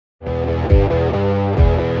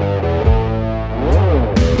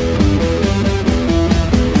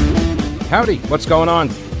Howdy, what's going on?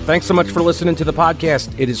 Thanks so much for listening to the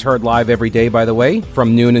podcast. It is heard live every day, by the way,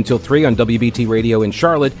 from noon until 3 on WBT Radio in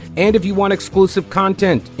Charlotte. And if you want exclusive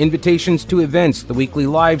content, invitations to events, the weekly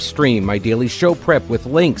live stream, my daily show prep with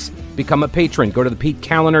links, become a patron. Go to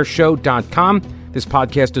thePeteCallender.show.com. This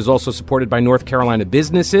podcast is also supported by North Carolina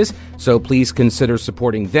businesses, so please consider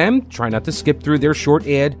supporting them. Try not to skip through their short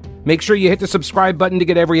ad. Make sure you hit the subscribe button to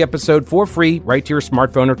get every episode for free right to your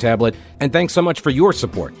smartphone or tablet. And thanks so much for your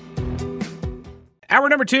support. Hour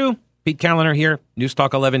number 2, Pete Callender here, News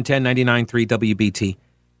Talk 1110 99.3 WBT.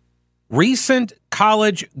 Recent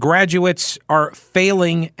college graduates are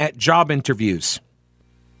failing at job interviews.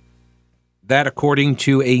 That according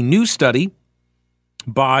to a new study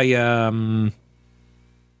by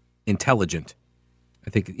Intelligent. I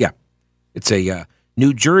think, yeah. It's a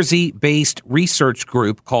New Jersey-based research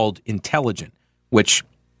group called Intelligent, which, I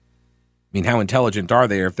mean, how intelligent are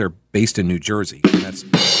they if they're based in New Jersey?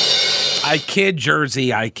 I kid,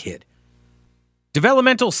 Jersey, I kid.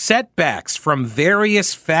 Developmental setbacks from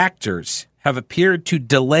various factors have appeared to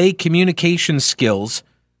delay communication skills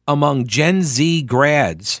among Gen Z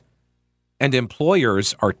grads, and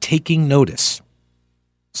employers are taking notice.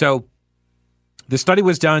 So the study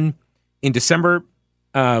was done in December,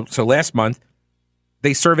 so last month.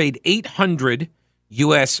 They surveyed 800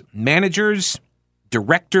 U.S. managers,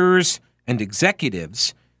 directors, and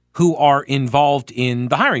executives who are involved in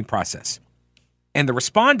the hiring process. And the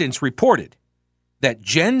respondents reported that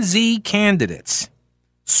Gen Z candidates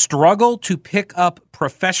struggle to pick up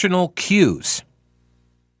professional cues,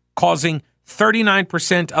 causing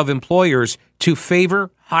 39% of employers to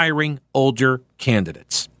favor hiring older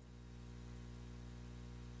candidates.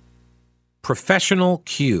 Professional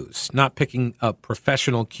cues, not picking up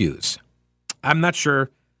professional cues. I'm not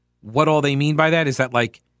sure what all they mean by that. Is that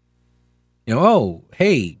like, oh,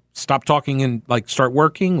 hey, stop talking and like start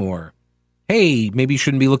working, or hey, maybe you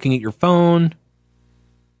shouldn't be looking at your phone.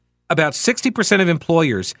 About 60% of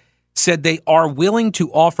employers said they are willing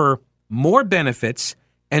to offer more benefits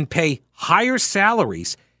and pay higher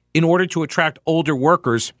salaries in order to attract older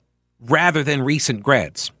workers rather than recent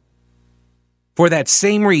grads. For that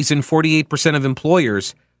same reason, 48% of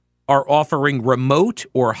employers are offering remote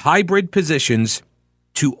or hybrid positions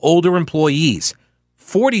to older employees.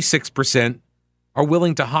 46% are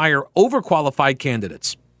willing to hire overqualified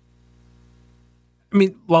candidates.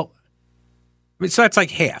 So that's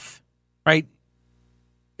like half, right?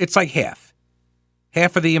 It's like half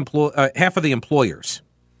of the employers.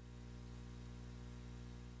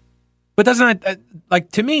 But doesn't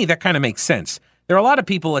that, to me, that kind of makes sense. There are a lot of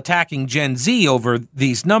people attacking Gen Z over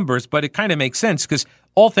these numbers, but it kind of makes sense because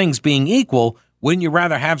all things being equal, wouldn't you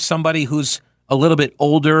rather have somebody who's a little bit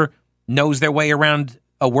older, knows their way around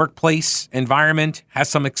a workplace environment, has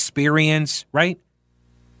some experience, right?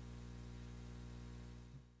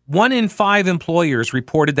 1 in 5 employers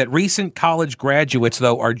reported that recent college graduates,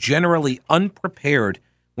 though, are generally unprepared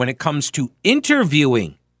when it comes to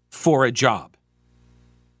interviewing for a job.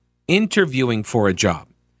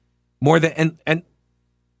 More than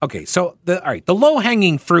okay, so the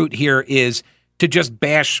low-hanging fruit here is to just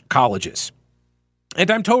bash colleges.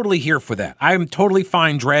 And I'm totally here for that. I'm totally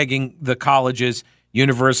fine dragging the colleges,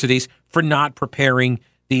 universities for not preparing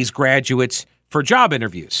these graduates for job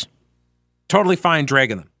interviews. Totally fine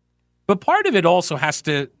dragging them. But part of it also has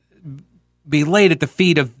to be laid at the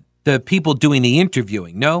feet of the people doing the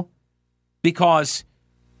interviewing, no? Because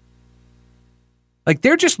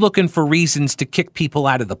they're just looking for reasons to kick people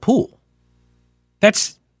out of the pool. I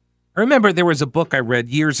remember there was a book I read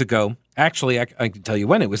years ago. Actually, I can tell you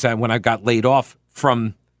when it was, when I got laid off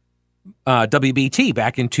from WBT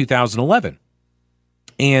back in 2011.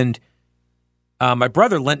 And my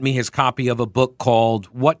brother lent me his copy of a book called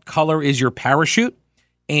What Color Is Your Parachute?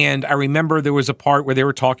 And I remember there was a part where they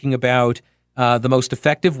were talking about the most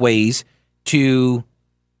effective ways to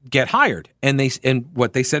get hired. And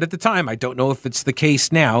what they said at the time, I don't know if it's the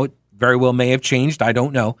case now. It very well may have changed. I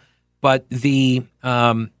don't know. But the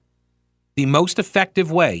most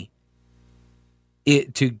effective way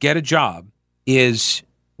to get a job is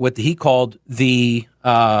what he called the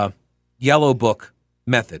Yellow Book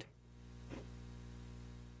method.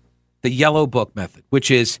 The Yellow Book method, which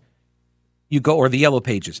is or the Yellow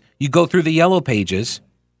Pages. You go through the Yellow Pages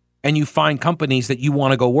and you find companies that you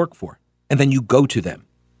want to go work for, and then you go to them.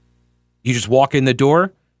 You just walk in the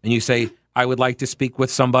door and you say, I would like to speak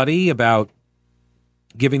with somebody about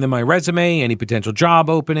giving them my resume, any potential job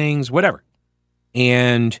openings, whatever.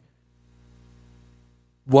 And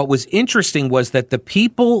what was interesting was that the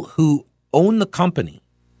people who own the company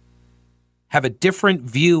have a different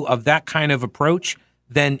view of that kind of approach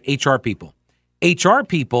than HR people. HR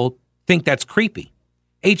people think that's creepy.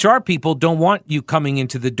 HR people don't want you coming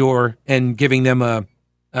into the door and giving them a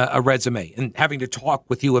resume and having to talk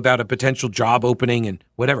with you about a potential job opening and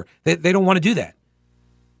whatever. They don't want to do that.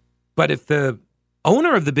 But if the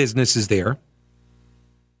owner of the business is there,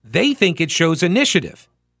 they think it shows initiative.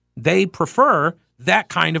 They prefer that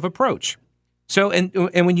kind of approach. So, and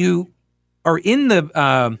when you are in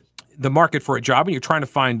the market for a job and you're trying to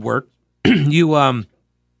find work, you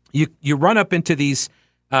run up into these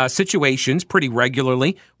situations pretty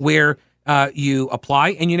regularly where you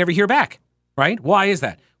apply and you never hear back, right? Why is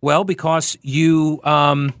that? Well, because you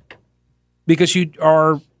are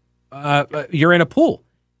you're in a pool,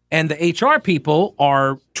 and the HR people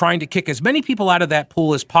are trying to kick as many people out of that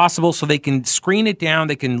pool as possible so they can screen it down.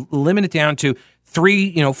 They can limit it down to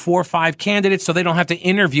 3, 4, 5 candidates so they don't have to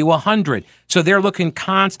interview 100. So they're looking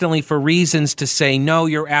constantly for reasons to say, no,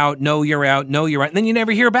 you're out, no, you're out, no, you're out. And then you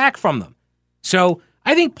never hear back from them. So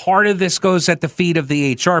I think part of this goes at the feet of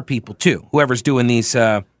the HR people, too, whoever's doing these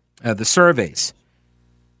the surveys.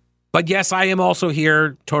 But yes, I am also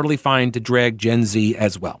here totally fine to drag Gen Z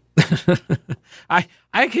as well.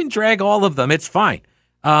 I can drag all of them. It's fine.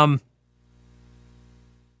 Some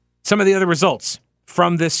of the other results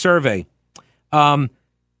from this survey.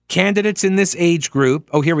 Candidates in this age group.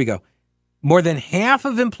 Oh, here we go. More than half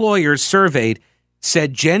of employers surveyed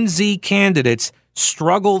said Gen Z candidates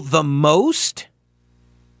struggle the most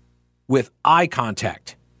with eye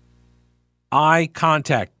contact. Eye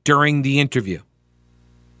contact during the interview.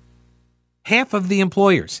 Half of the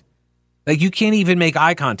employers. Like, you can't even make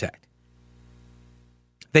eye contact.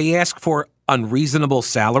 They ask for unreasonable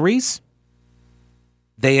salaries.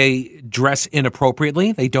 They dress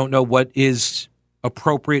inappropriately. They don't know what is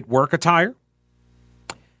appropriate work attire.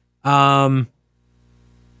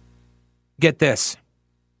 Get this.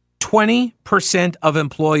 20% of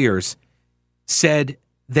employers said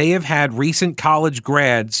they have had recent college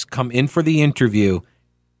grads come in for the interview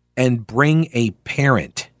and bring a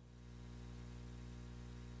parent.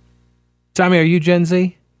 Tommy, are you Gen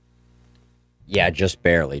Z? Yeah, just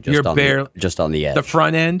barely. Just on the edge. The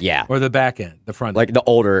front end? Yeah. Or the back end? The front end. Like the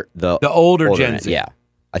older Gen Z. Yeah,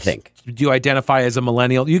 I think. Do you identify as a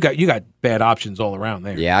millennial? You got bad options all around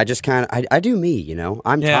there. Yeah, I just kind of, I do me,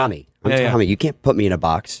 I'm Tommy. I'm Tommy. You can't put me in a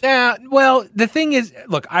box. Yeah, well, the thing is,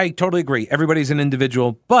 look, I totally agree. Everybody's an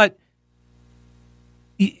individual, but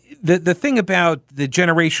the thing about the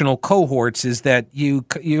generational cohorts is that you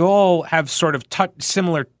all have sort of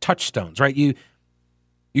similar touchstones, right?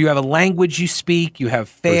 You have a language you speak, you have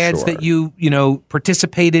fads that you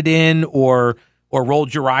participated in or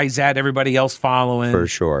rolled your eyes at everybody else following. For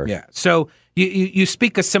sure. Yeah. So you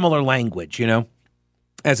speak a similar language,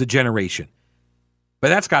 as a generation. But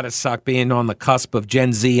that's got to suck being on the cusp of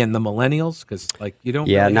Gen Z and the millennials because, you don't.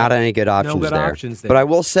 Yeah, really not any good options there. But I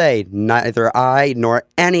will say, neither I nor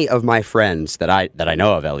any of my friends that I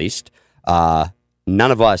know of, at least, none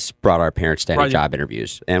of us brought our parents to any job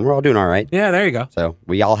interviews, and we're all doing all right. Yeah, there you go. So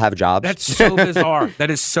we all have jobs. That's so bizarre. That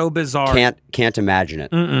is so bizarre. Can't imagine it.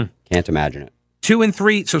 Can't imagine it. 2 and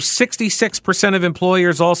 3. So 66% of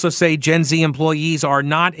employers also say Gen Z employees are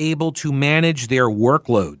not able to manage their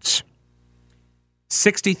workloads.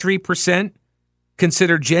 63%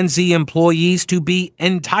 consider Gen Z employees to be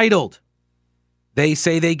entitled. They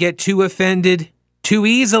say they get too offended too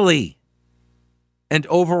easily and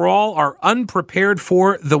overall are unprepared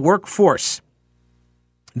for the workforce.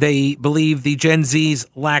 They believe the Gen Zs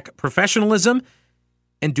lack professionalism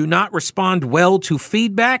and do not respond well to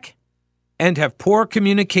feedback and have poor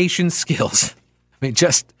communication skills. I mean,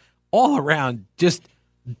 just all around, just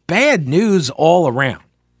bad news all around.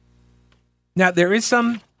 Now, there is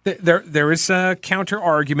a counter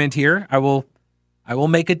argument here. I will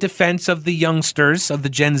make a defense of the youngsters, of the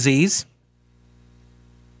Gen Zs.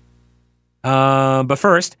 But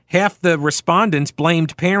first, half the respondents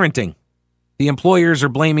blamed parenting. The employers are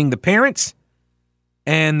blaming the parents,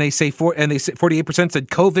 and they say 48% said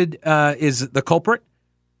COVID is the culprit,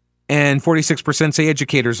 and 46% say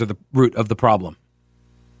educators are the root of the problem.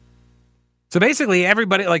 So basically,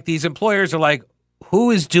 everybody, these employers are like,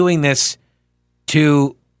 who is doing this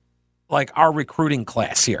to our recruiting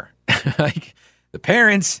class here? The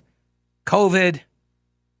parents, COVID,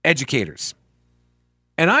 educators.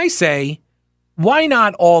 And I say, why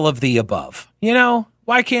not all of the above?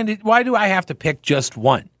 Why do I have to pick just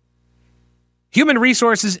one? Human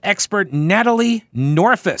resources expert Natalie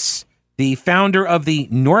Norfus, the founder of the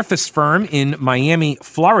Norfus firm in Miami,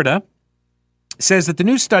 Florida, says that the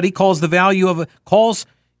new study calls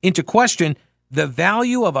into question the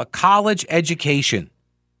value of a college education.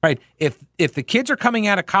 Right? If the kids are coming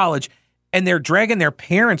out of college and they're dragging their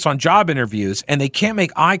parents on job interviews and they can't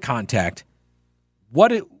make eye contact,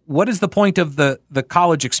 what is the point of the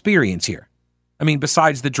college experience here? I mean,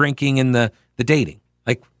 besides the drinking and the dating,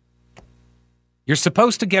 like, you're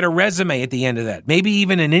supposed to get a resume at the end of that, maybe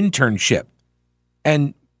even an internship.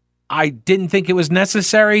 And I didn't think it was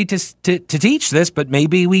necessary to teach this, but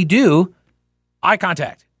maybe we do. Eye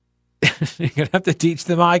contact. You're going to have to teach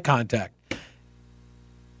them eye contact.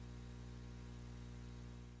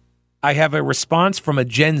 I have a response from a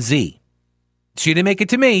Gen Z. She didn't make it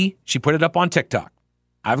to me. She put it up on TikTok.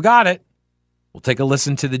 I've got it. We'll take a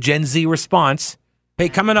listen to the Gen Z response. Hey,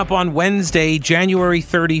 coming up on Wednesday, January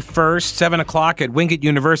 31st, 7 o'clock at Wingate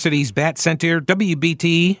University's Bat Center,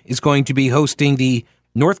 WBT is going to be hosting the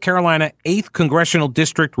North Carolina 8th Congressional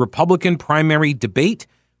District Republican primary debate.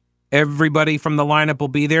 Everybody from the lineup will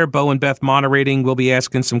be there. Bo and Beth moderating. We'll be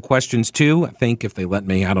asking some questions, too. I think if they let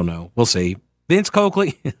me, I don't know. We'll see. Vince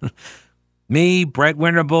Coakley, me, Brett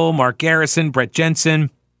Winterbull, Mark Garrison, Brett Jensen.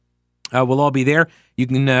 We'll all be there. You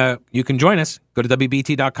can join us. Go to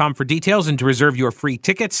WBT.com for details and to reserve your free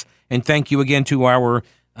tickets. And thank you again to our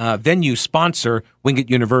venue sponsor, Wingate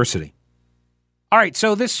University. All right,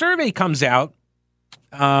 so this survey comes out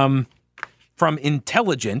from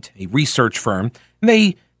Intelligent, a research firm.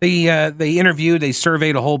 And they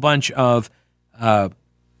surveyed a whole bunch of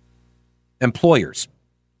employers,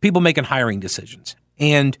 people making hiring decisions.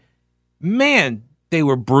 And, man, they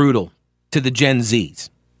were brutal to the Gen Zs.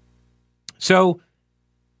 So,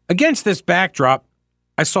 against this backdrop,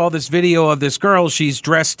 I saw this video of this girl. She's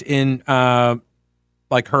dressed in,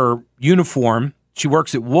 like, her uniform. She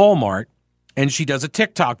works at Walmart, and she does a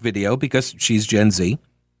TikTok video because she's Gen Z.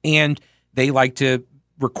 And they like to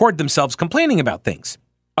record themselves complaining about things.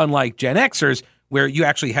 Unlike Gen Xers, where you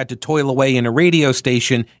actually had to toil away in a radio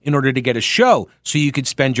station in order to get a show so you could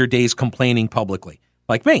spend your days complaining publicly,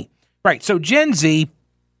 like me. Right, so Gen Z,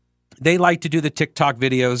 they like to do the TikTok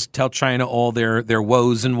videos, tell China all their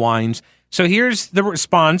woes and whines. So here's the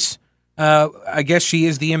response. I guess she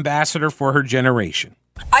is the ambassador for her generation.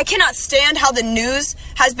 I cannot stand how the news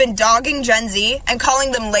has been dogging Gen Z and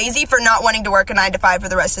calling them lazy for not wanting to work a 9-to-5 for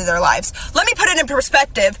the rest of their lives. Let me put it in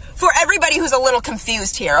perspective for everybody who's a little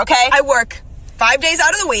confused here, okay? I work 5 days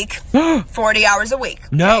out of the week, 40 hours a week.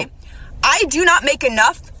 Okay? No. I do not make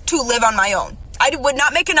enough to live on my own. I would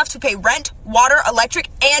not make enough to pay rent, water, electric,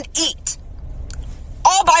 and eat.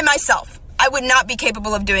 All by myself. I would not be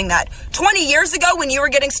capable of doing that. 20 years ago when you were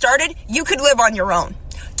getting started, you could live on your own.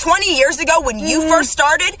 20 years ago when you first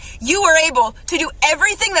started, you were able to do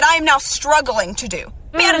everything that I am now struggling to do.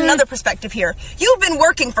 Let me add another perspective here. You've been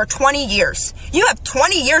working for 20 years. You have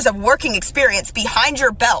 20 years of working experience behind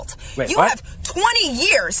your belt. Wait, you what? have 20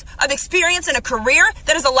 years of experience in a career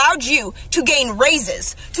that has allowed you to gain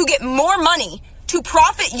raises, to get more money, to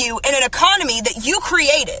profit you in an economy that you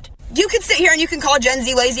created. You can sit here and you can call Gen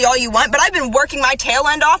Z lazy all you want, but I've been working my tail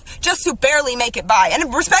end off just to barely make it by.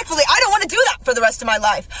 And respectfully, I don't want to do that for the rest of my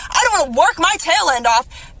life. I don't want to work my tail end off,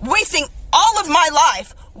 wasting all of my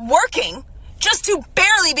life working just to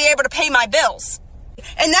barely be able to pay my bills.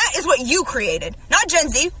 And that is what you created, not Gen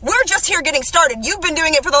Z. We're just here getting started. You've been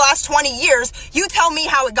doing it for the last 20 years. You tell me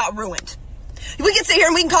how it got ruined. We can sit here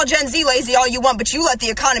and we can call Gen Z lazy all you want, but you let the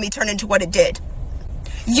economy turn into what it did.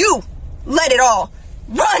 You let it all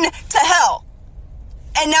run to hell.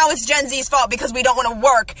 And now it's Gen Z's fault because we don't want to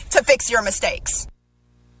work to fix your mistakes.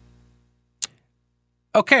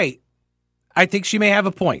 Okay, I think she may have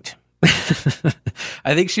a point.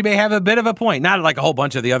 I think she may have a bit of a point. Not like a whole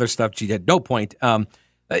bunch of the other stuff. She had no point.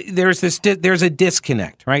 There's a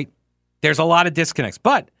disconnect, right? There's a lot of disconnects,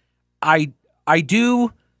 but I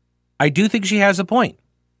do think she has a point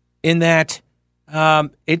in that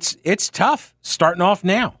it's tough starting off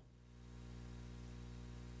now.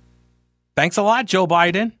 Thanks a lot, Joe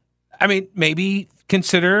Biden. I mean, maybe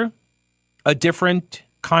consider a different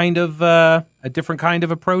kind of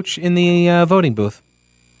approach in the voting booth.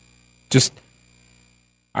 Just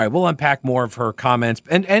all right. We'll unpack more of her comments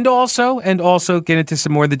and also get into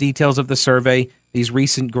some more of the details of the survey. These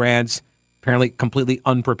recent grads apparently completely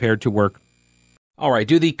unprepared to work. All right.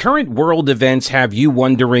 Do the current world events have you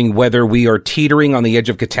wondering whether we are teetering on the edge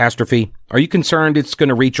of catastrophe? Are you concerned it's going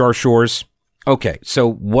to reach our shores? Okay, so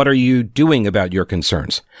what are you doing about your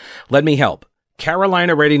concerns? Let me help.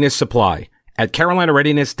 Carolina Readiness Supply at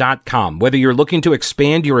carolinareadiness.com. Whether you're looking to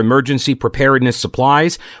expand your emergency preparedness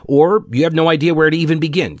supplies or you have no idea where to even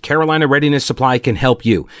begin, Carolina Readiness Supply can help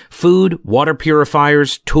you. Food, water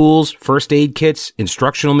purifiers, tools, first aid kits,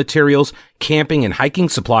 instructional materials. camping, and hiking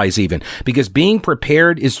supplies even, because being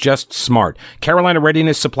prepared is just smart. Carolina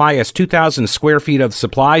Readiness Supply has 2,000 square feet of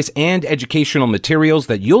supplies and educational materials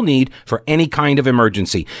that you'll need for any kind of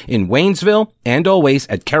emergency. In Waynesville and always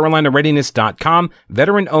at carolinareadiness.com,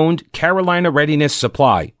 veteran-owned Carolina Readiness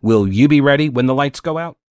Supply. Will you be ready when the lights go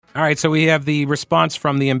out? All right, so we have the response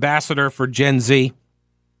from the ambassador for Gen Z,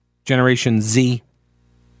 Generation Z.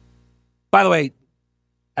 By the way,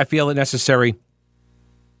 I feel it necessary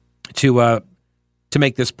to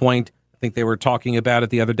make this point. I think they were talking about it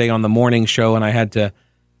the other day on the morning show, and I had to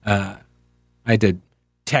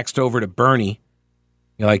text over to Bernie.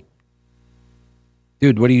 You're like,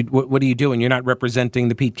 dude, what are you doing? You're not representing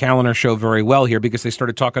the Pete Callender show very well here, because they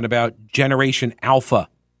started talking about Generation Alpha,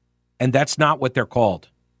 and that's not what they're called.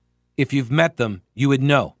 If you've met them, you would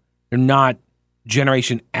know they're not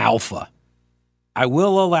Generation Alpha. I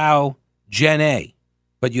will allow Gen A,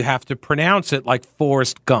 but you have to pronounce it like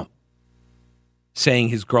Forrest Gump saying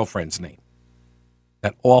his girlfriend's name.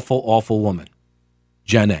 That awful, awful woman.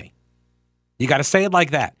 Gen A. You got to say it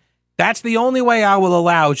like that. That's the only way I will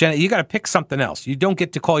allow Gen A. You got to pick something else. You don't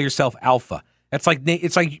get to call yourself Alpha. It's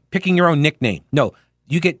like picking your own nickname. No,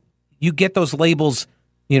 you get those labels,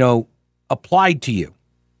 applied to you.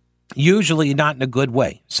 Usually not in a good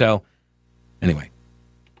way. So anyway,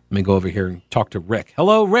 let me go over here and talk to Rick.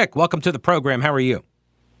 Hello, Rick. Welcome to the program. How are you?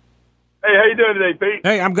 Hey, how you doing today, Pete?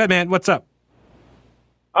 Hey, I'm good, man. What's up?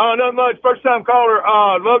 Not much. First time caller.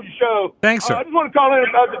 Love your show. Thanks, sir. I just want to call in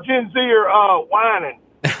about the Gen Zer whining.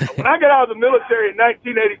 When I got out of the military in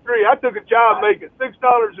 1983, I took a job making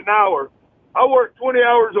 $6 an hour. I worked 20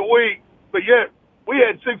 hours a week, but yet we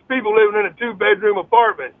had 6 people living in a 2-bedroom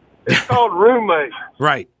apartment. It's called roommates.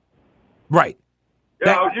 Right.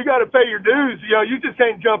 You got to pay your dues. You just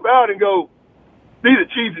can't jump out and go be the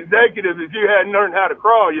chief executive if you hadn't learned how to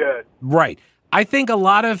crawl yet. Right. I think a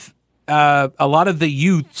lot of the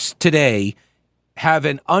youths today have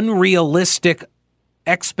an unrealistic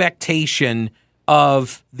expectation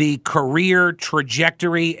of the career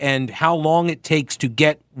trajectory and how long it takes to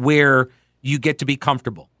get where you get to be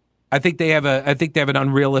comfortable. I think they have an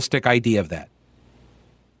unrealistic idea of that.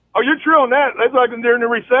 Oh, you're true on that. That's like during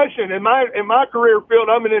the recession. In my career field,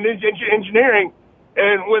 I'm in engineering,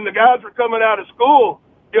 and when the guys were coming out of school,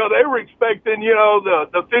 they were expecting,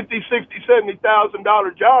 the $50,000, $60,000,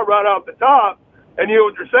 $70,000 job right off the top. And,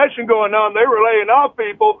 with the recession going on, they were laying off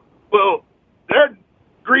people. Well, they're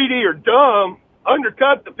greedy or dumb,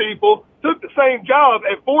 undercut the people, took the same job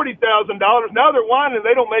at $40,000. Now they're whining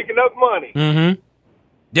they don't make enough money. Mm-hmm.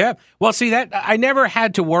 Yeah. Well, see, that I never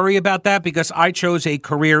had to worry about that because I chose a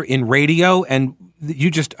career in radio, and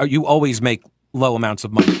you always make low amounts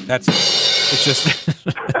of money. It's just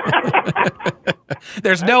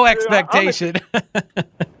there's no expectation.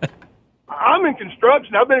 I'm in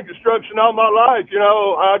construction. I've been in construction all my life.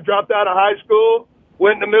 I dropped out of high school,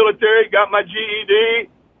 went in the military, got my GED,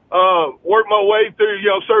 worked my way through,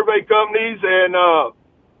 survey companies, and,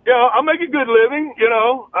 I make a good living.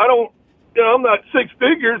 I don't, I'm not 6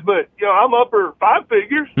 figures, but, I'm upper 5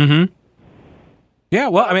 figures. Mm-hmm. Yeah,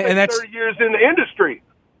 well, I mean, and that's 30 years in the industry.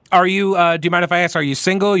 Are you, do you mind if I ask, are you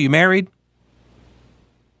single? Are you married?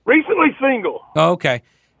 Recently single. Oh, okay.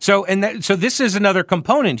 So this is another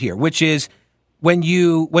component here, which is when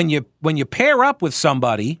you pair up with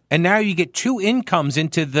somebody and now you get 2 incomes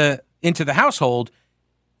into the household,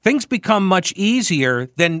 things become much easier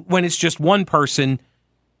than when it's just one person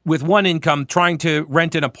with one income trying to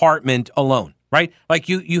rent an apartment alone, right? Like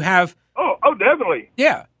you have. Oh, definitely.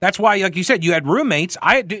 Yeah, that's why, like you said, you had roommates.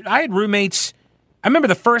 I had roommates. I remember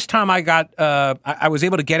the first time I was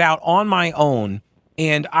able to get out on my own.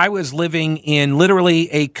 And I was living in literally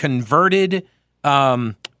a converted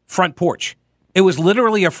front porch. It was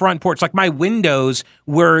literally a front porch. Like my windows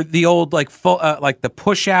were the old like the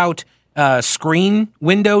push out screen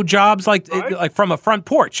window jobs, like from a front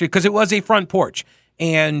porch, because it was a front porch.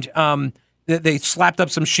 And they slapped up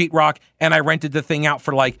some sheetrock, and I rented the thing out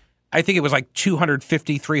for I think it was like $250,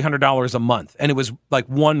 $300 a month, and it was like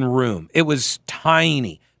one room. It was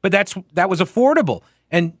tiny, but that was affordable.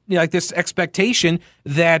 And this expectation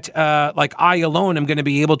that I alone am going to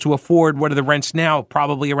be able to afford what are the rents now,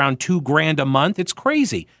 probably around $2,000 a month. It's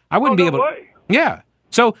crazy. I wouldn't be able to. Yeah.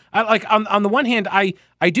 So on the one hand, I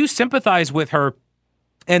do sympathize with her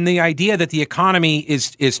and the idea that the economy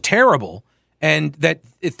is terrible and that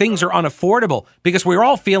things are unaffordable, because we're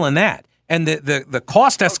all feeling that. And the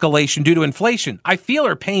cost escalation due to inflation, I feel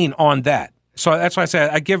her pain on that. So that's why I said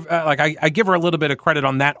I give her a little bit of credit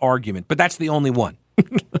on that argument, but that's the only one.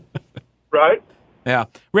 Right. Yeah.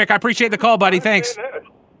 Rick, I appreciate the call, buddy. Thanks.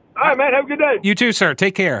 All right, man. Have a good day. You too, sir.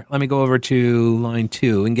 Take care. Let me go over to line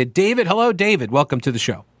 2 and get David. Hello, David. Welcome to the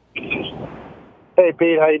show. Hey,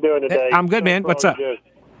 Pete. How you doing today? I'm good, man. What's up?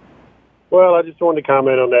 Well, I just wanted to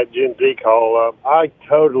comment on that Gen Z call. I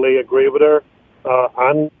totally agree with her.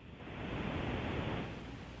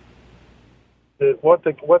 What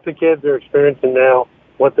the kids are experiencing now,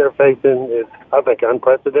 what they're facing is, I think,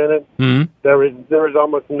 unprecedented. Mm-hmm. There is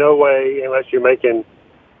almost no way, unless you're making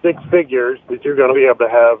six figures, that you're going to be able to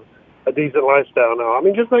have a decent lifestyle now. I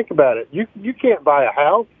mean, just think about it. You can't buy a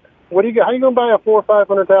house. How are you going to buy a $400,000 or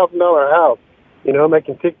 $500,000 house?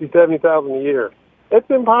 Making $60,000-$70,000 a year. It's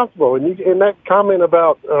impossible. And that comment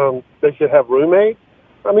about they should have roommates.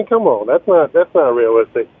 I mean, come on, that's not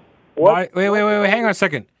realistic. Wait, hang on a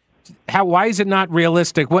second. Why is it not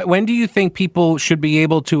realistic? When do you think people should be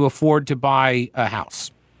able to afford to buy a house?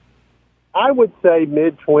 I would say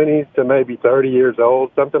mid-20s to maybe 30 years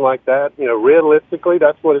old, something like that. Realistically,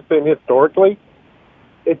 that's what it's been historically.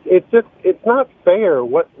 It's not fair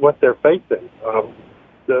what they're facing.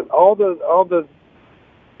 All the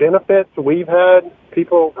benefits we've had,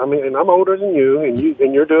 people. I mean, and I'm older than you, and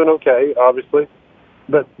you're doing okay, obviously,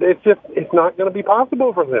 but it's not going to be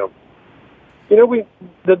possible for them.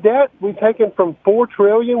 The debt we've taken from $4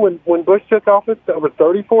 trillion when Bush took office to over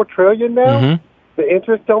 $34 trillion now. Mm-hmm. The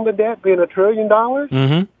interest on the debt being $1 trillion.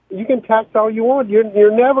 Mm-hmm. You can tax all you want. You're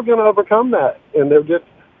never going to overcome that. And they're just,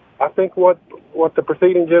 I think what the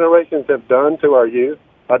preceding generations have done to our youth.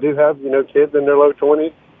 I do have kids in their low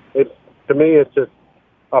 20s. To me, it's just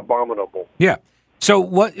abominable. Yeah. So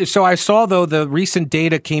I saw, though, the recent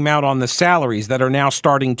data came out on the salaries that are now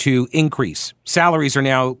starting to increase. Salaries are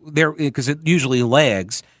now there because it usually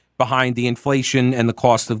lags behind the inflation and the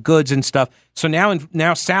cost of goods and stuff. So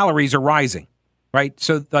now salaries are rising, right?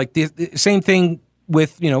 So like the same thing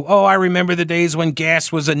with, I remember the days when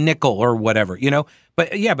gas was a nickel or whatever,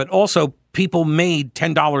 but also people made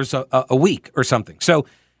 $10 a week or something. So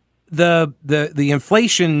the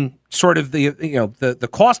inflation sort of the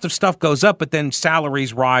cost of stuff goes up, but then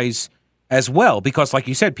salaries rise as well because, like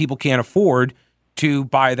you said, people can't afford to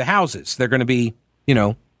buy the houses. They're going to be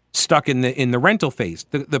stuck in the rental phase.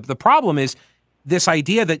 The problem is this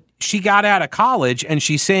idea that she got out of college and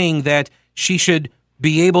she's saying that she should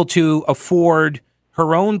be able to afford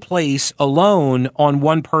her own place alone on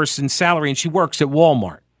one person's salary, and she works at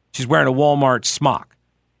Walmart. She's wearing a Walmart smock,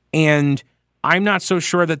 and I'm not so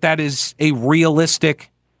sure that is a realistic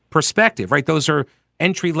perspective, right? Those are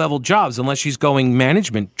entry-level jobs unless she's going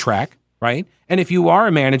management track, right? And if you are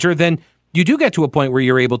a manager, then you do get to a point where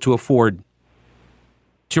you're able to afford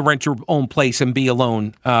to rent your own place and be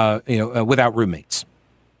alone, without roommates.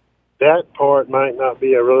 That part might not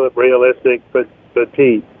be realistic, but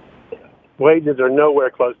Pete, wages are nowhere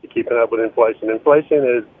close to keeping up with inflation. Inflation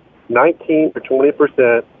is 19 or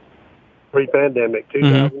 20% pre-pandemic,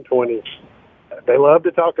 2020. Mm-hmm. They love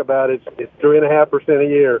to talk about it. It's 3.5% a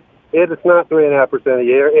year. It's not 3.5% a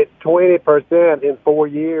year. It's 20% in 4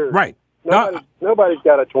 years. Right. Nobody's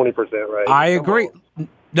got a 20% rate. I agree.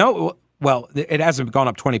 No, well, it hasn't gone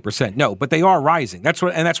up 20%. No, but they are rising. That's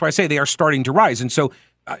why I say they are starting to rise. And so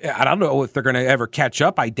I don't know if they're going to ever catch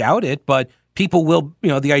up. I doubt it, but people will.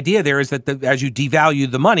 The idea there is that as you devalue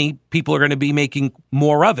the money, people are going to be making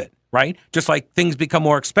more of it. Right. Just like things become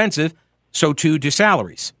more expensive, so too do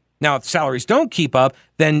salaries. Now, if salaries don't keep up,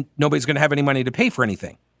 then nobody's going to have any money to pay for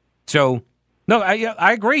anything. So, no,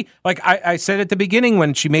 I agree. Like I said at the beginning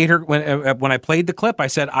when she made when I played the clip, I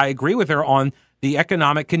said I agree with her on the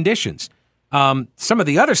economic conditions. Some of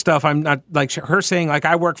the other stuff, I'm not like her saying like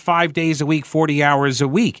I work 5 days a week, 40 hours a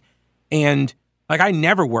week, and like I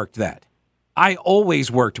never worked that. I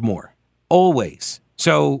always worked more, always.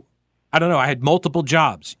 So I don't know. I had multiple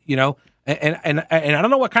jobs, and I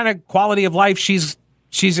don't know what kind of quality of life she's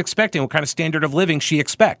expecting, what kind of standard of living she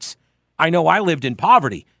expects. I know I lived in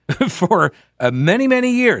poverty for many,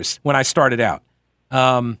 many years when I started out.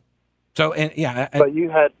 But I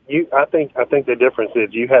think the difference is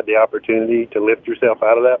you had the opportunity to lift yourself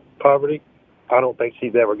out of that poverty. I don't think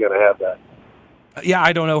she's ever going to have that. Yeah,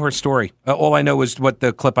 I don't know her story. All I know is what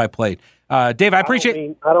the clip I played. Dave, I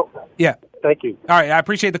appreciate. Yeah. Thank you. All right, I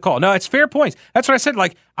appreciate the call. No, it's fair points. That's what I said.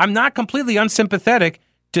 Like, I'm not completely unsympathetic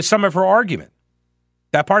to some of her argument.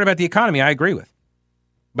 That part about the economy, I agree with.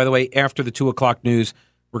 By the way, after the 2 o'clock news,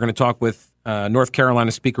 we're going to talk with North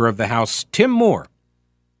Carolina Speaker of the House, Tim Moore,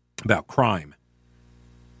 about crime.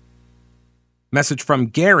 Message from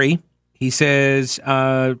Gary. He says,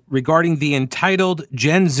 regarding the entitled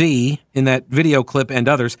Gen Z in that video clip and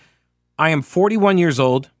others, I am 41 years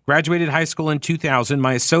old, graduated high school in 2000,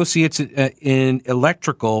 my associate's in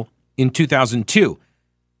electrical in 2002.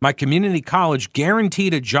 My community college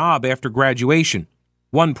guaranteed a job after graduation.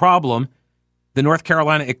 One problem, the North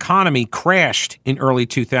Carolina economy crashed in early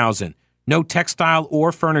 2000. No textile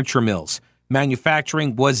or furniture mills.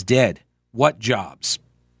 Manufacturing was dead. What jobs?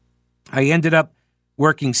 I ended up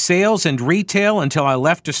working sales and retail until I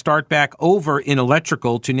left to start back over in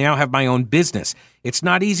electrical to now have my own business. It's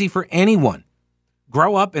not easy for anyone.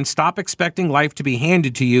 Grow up and stop expecting life to be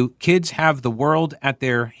handed to you. Kids have the world at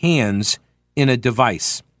their hands in a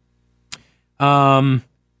device.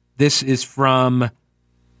 This is from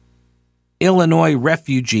Illinois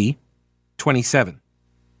Refugee 27.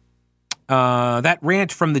 That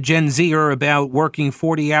rant from the Gen Zer about working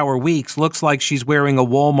 40-hour weeks looks like she's wearing a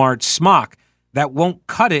Walmart smock. That won't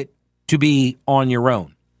cut it to be on your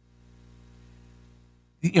own.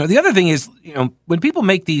 The other thing is, when people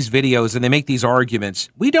make these videos and they make these arguments,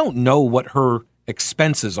 we don't know what her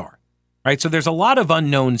expenses are, right? So there's a lot of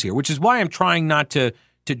unknowns here, which is why I'm trying not to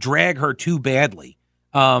drag her too badly,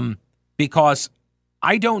 because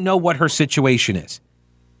I don't know what her situation is.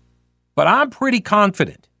 But I'm pretty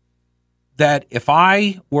confident that if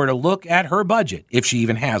I were to look at her budget, if she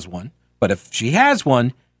even has one, but if she has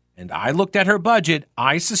one, and I looked at her budget,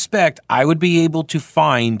 I suspect I would be able to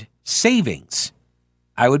find savings.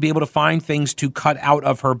 I would be able to find things to cut out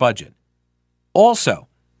of her budget. Also,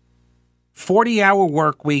 40-hour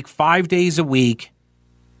work week, 5 days a week.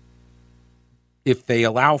 If they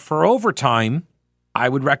allow for overtime, I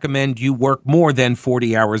would recommend you work more than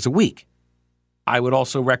 40 hours a week. I would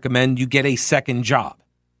also recommend you get a second job,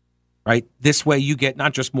 right? This way you get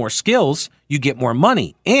not just more skills, you get more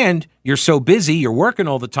money. And you're so busy, you're working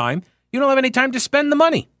all the time, you don't have any time to spend the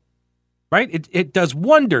money, right? It does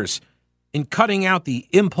wonders in cutting out the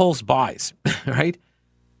impulse buys, right?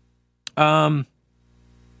 Let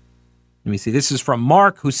me see. This is from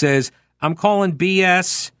Mark, who says, I'm calling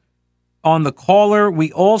BS on the caller.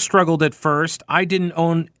 We all struggled at first. I didn't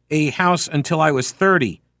own a house until I was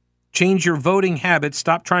 30. Change your voting habits.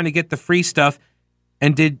 Stop trying to get the free stuff.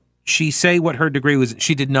 And did she say what her degree was?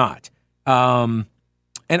 She did not. And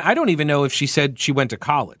I don't even know if she said she went to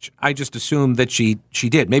college. I just assumed that she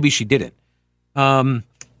did. Maybe she didn't.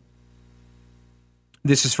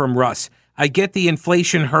 This is from Russ. I get the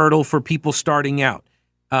inflation hurdle for people starting out.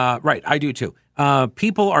 Right, I do too.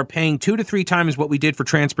 People are paying 2 to 3 times what we did for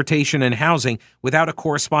transportation and housing without a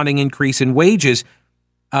corresponding increase in wages,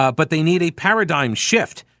 but they need a paradigm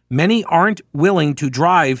shift. Many aren't willing to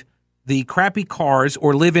drive the crappy cars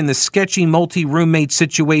or live in the sketchy multi-roommate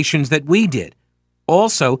situations that we did.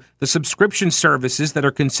 Also, the subscription services that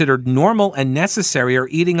are considered normal and necessary are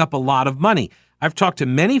eating up a lot of money. I've talked to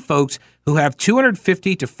many folks who have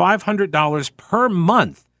 $250 to $500 per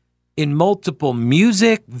month in multiple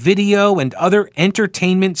music, video, and other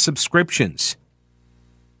entertainment subscriptions.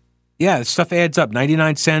 Yeah, this stuff adds up.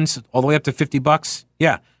 99 cents all the way up to $50.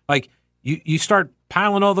 Yeah, like you start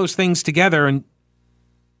piling all those things together and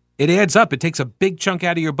it adds up. It takes a big chunk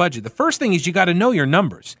out of your budget. The first thing is you got to know your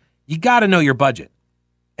numbers. You got to know your budget.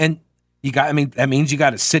 And that means you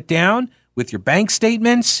got to sit down with your bank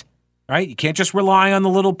statements, right? You can't just rely on the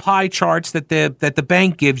little pie charts that the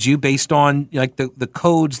bank gives you based on like the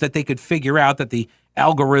codes that they could figure out, that the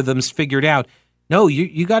algorithms figured out. No,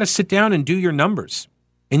 you got to sit down and do your numbers.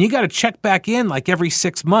 And you got to check back in like every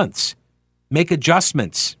 6 months. Make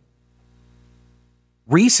adjustments.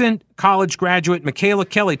 Recent college graduate Michaela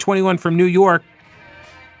Kelly, 21 from New York,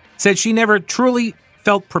 said she never truly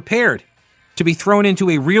felt prepared to be thrown into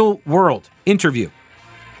a real-world interview.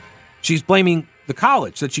 She's blaming the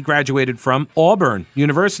college that she graduated from, Auburn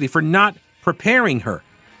University, for not preparing her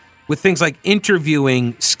with things like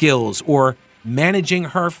interviewing skills or managing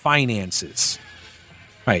her finances.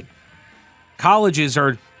 Right. Colleges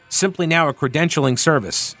are simply now a credentialing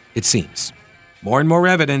service, it seems. More and more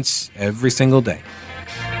evidence every single day.